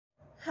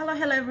Hello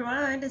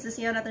everyone, this is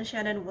YANNA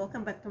and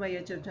welcome back to my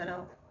YouTube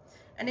channel.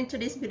 And in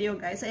today's video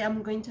guys, I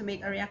am going to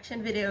make a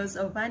reaction videos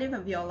of VANNY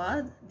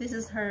VABIOLA. This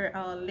is her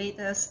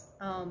latest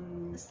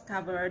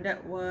cover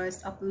that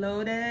was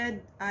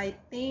uploaded I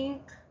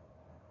think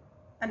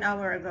an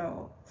hour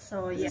ago.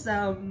 So yes,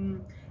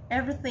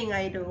 Everything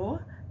I Do,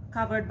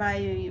 covered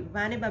by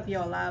VANNY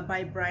VABIOLA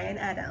by Bryan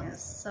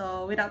Adams.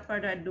 So without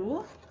further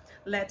ado,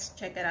 let's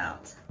check it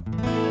out.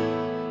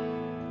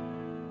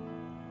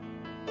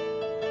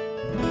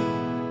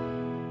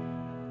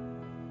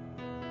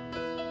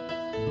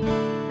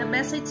 The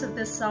message of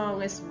this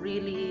song is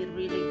really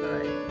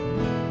good.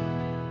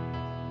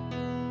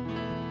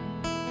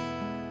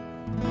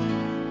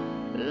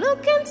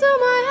 Look into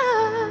my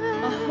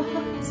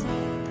eyes.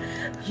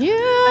 You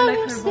I like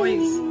her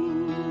voice.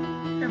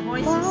 Her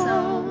voice is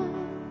so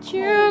what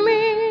you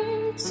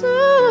mean to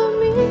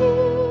me.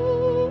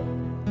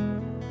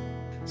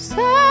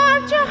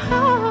 Search your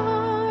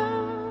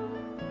heart,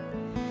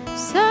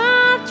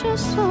 search your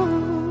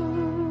soul.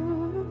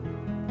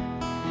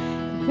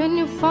 When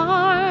you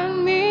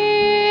find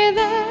me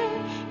there,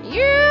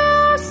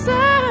 you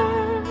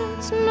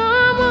search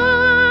no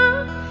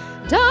more.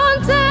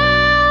 Don't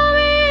tell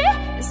me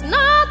it's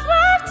not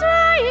worth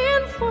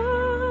trying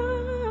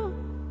for.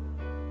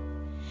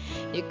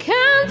 You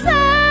can't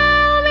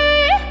tell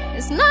me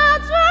it's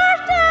not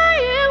worth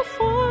dying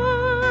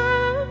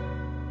for.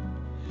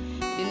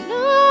 You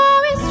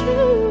know it's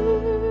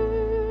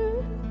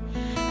true.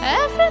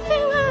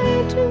 Everything I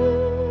do,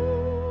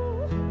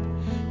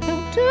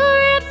 I'll do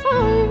it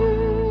for you.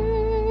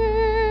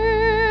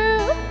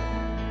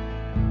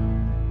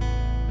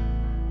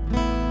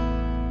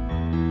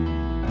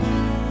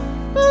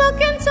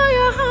 Look into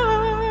your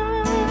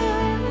heart,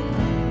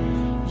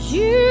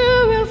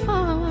 you will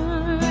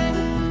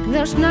find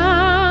there's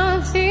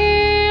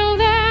nothing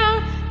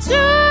there to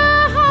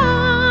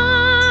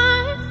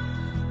hide.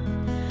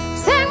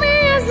 Take me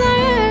as I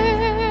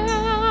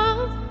am,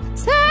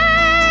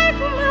 take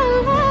my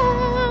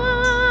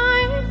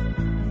life.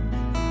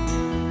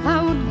 I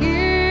would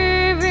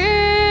give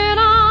it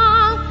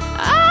all,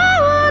 I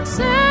would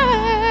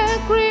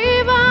sacrifice.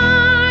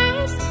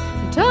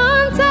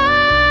 Don't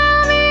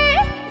tell me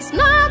it's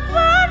not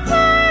worth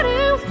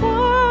fighting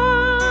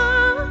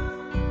for.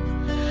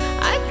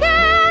 I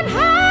can't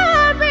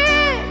help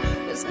it,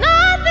 there's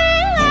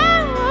nothing I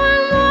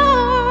want more.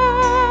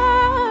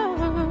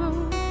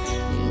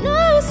 You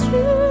know it's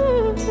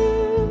true.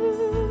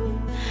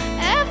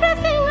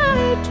 Everything I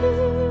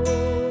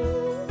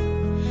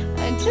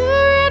do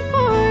it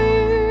for you.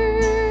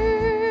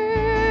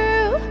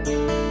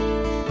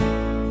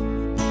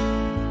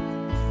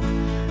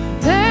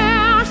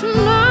 There's no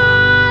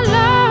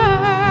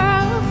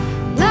love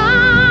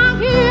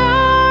like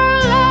your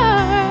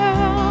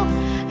love,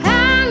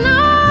 and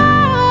no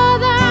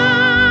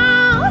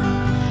other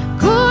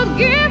could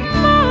give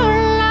more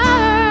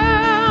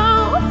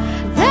love.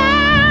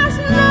 There's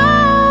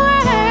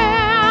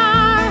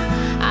nowhere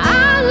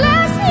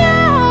unless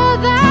you're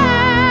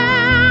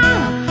there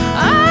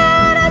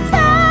all the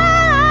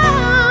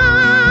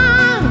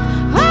time,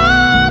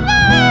 all the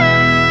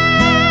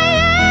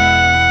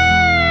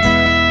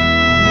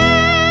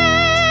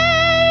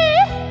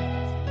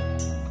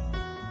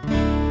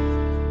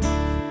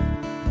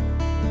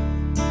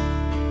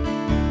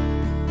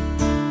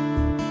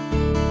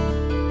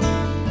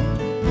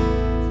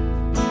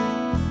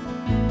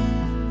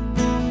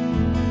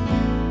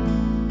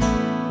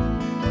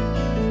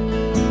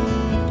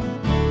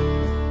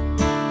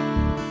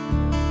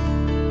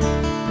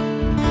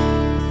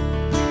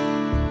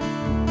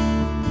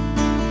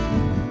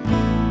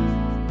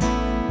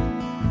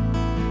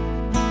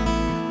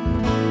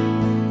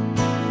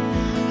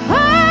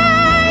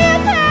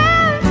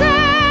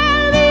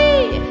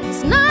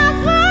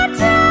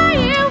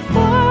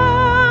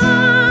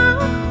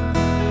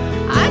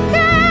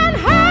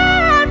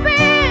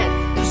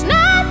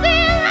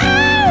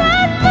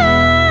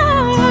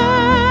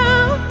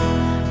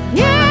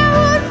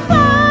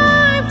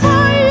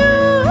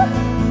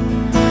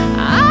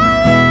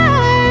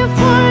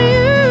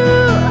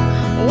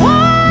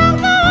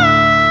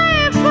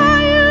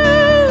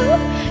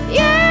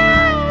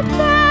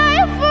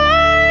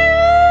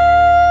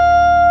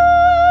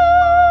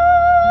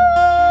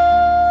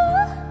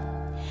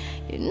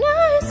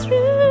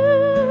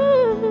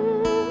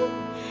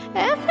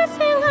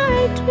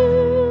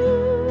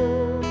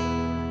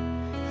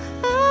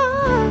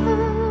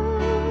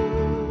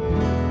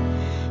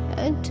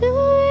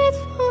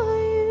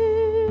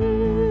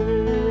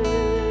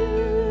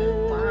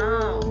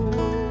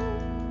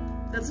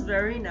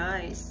very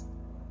nice.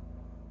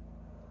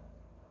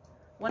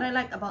 What I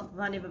like about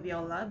VANNY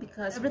VABIOLA,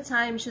 because every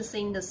time she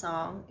sings the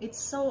song, it's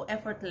so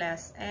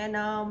effortless, and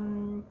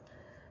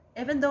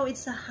even though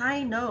it's a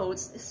high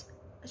notes,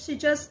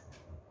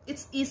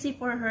 it's easy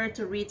for her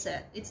to reach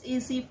it. It's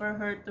easy for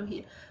her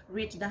to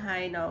reach the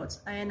high notes,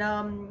 and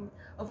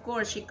of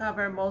course she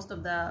covered most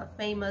of the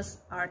famous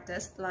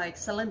artists like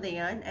Celine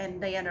Dion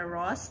and Diana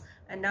Ross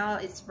and now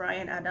it's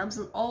Bryan Adams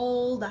and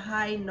all the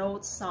high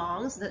note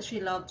songs that she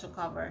loved to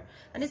cover,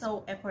 and it's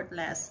so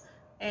effortless.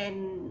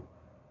 And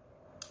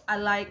I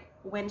like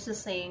when she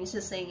sing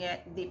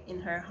it deep in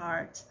her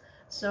heart.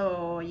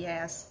 So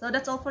yes, so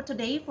that's all for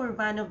today for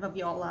VANNY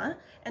VABIOLA.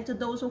 And to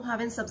those who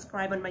haven't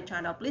subscribed on my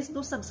channel, please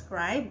do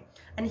subscribe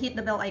and hit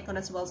the bell icon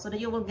as well, so that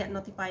you will get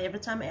notified every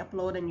time I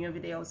upload a new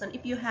videos. And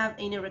if you have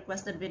any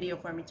requested video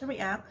for me to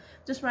react,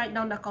 just write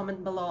down the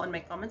comment below on my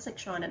comment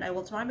section, and I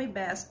will try my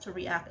best to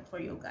react it for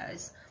you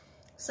guys.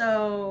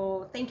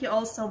 So thank you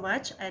all so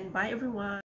much, and bye everyone.